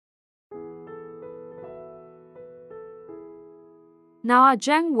Now Ah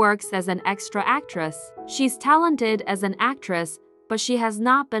Jeong works as an extra actress. She's talented as an actress, but she has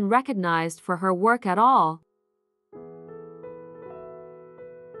not been recognized for her work at all.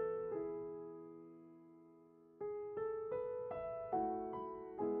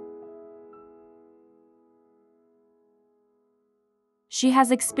 She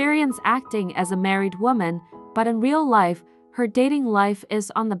has experience acting as a married woman, but in real life, her dating life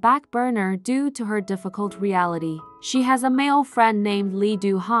is on the back burner due to her difficult reality. She has a male friend named Lee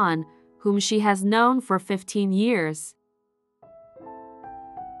Do-han, whom she has known for 15 years.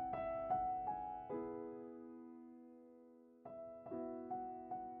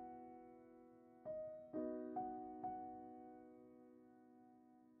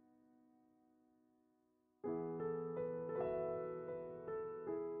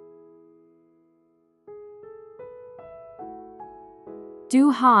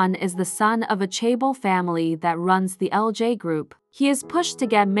 Do-han is the son of a chaebol family that runs the LJ group. He is pushed to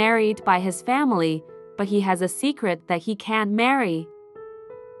get married by his family, but he has a secret that he can't marry.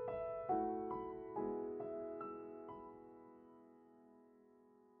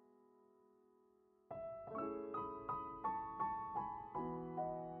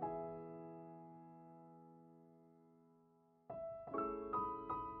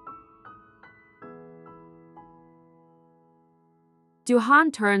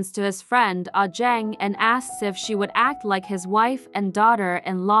 Do-han turns to his friend Ah Jeong and asks if she would act like his wife and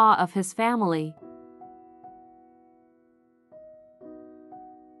daughter-in-law of his family.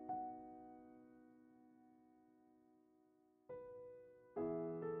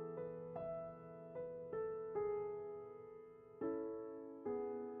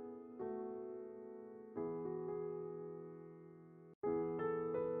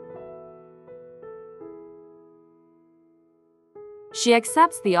 She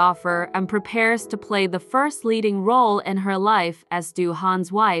accepts the offer and prepares to play the first leading role in her life as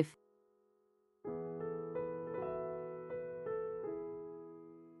Do-han's wife.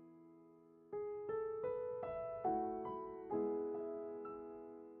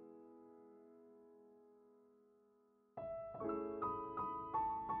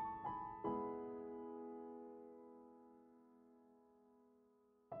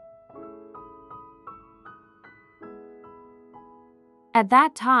 At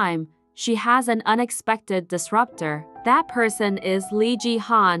that time, she has an unexpected disruptor. That person is Lee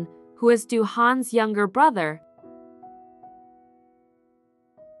Ji-han, who is Do-han's younger brother.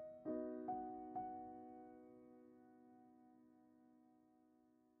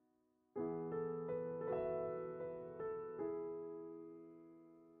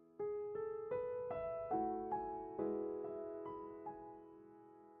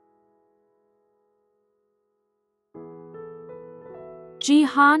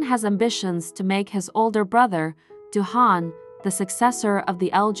 Ji-han has ambitions to make his older brother, Do-han, the successor of the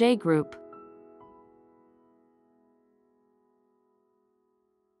LJ group.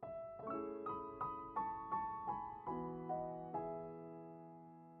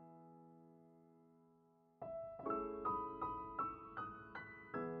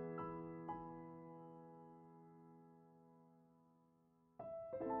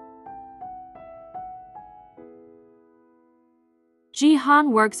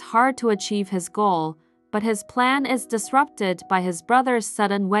 Ji-han works hard to achieve his goal, but his plan is disrupted by his brother's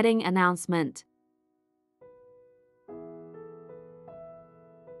sudden wedding announcement.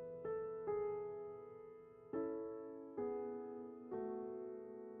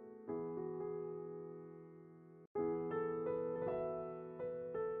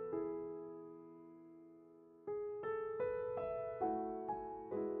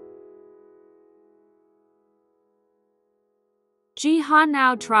 Ji-han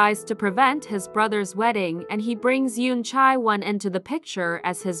now tries to prevent his brother's wedding, and he brings Yoon Chae Won into the picture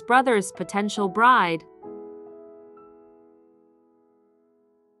as his brother's potential bride.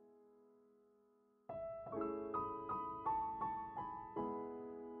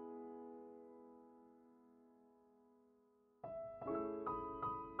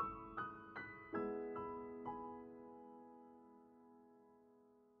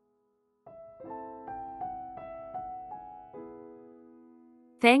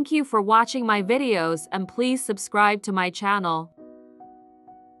 Thank you for watching my videos and please subscribe to my channel.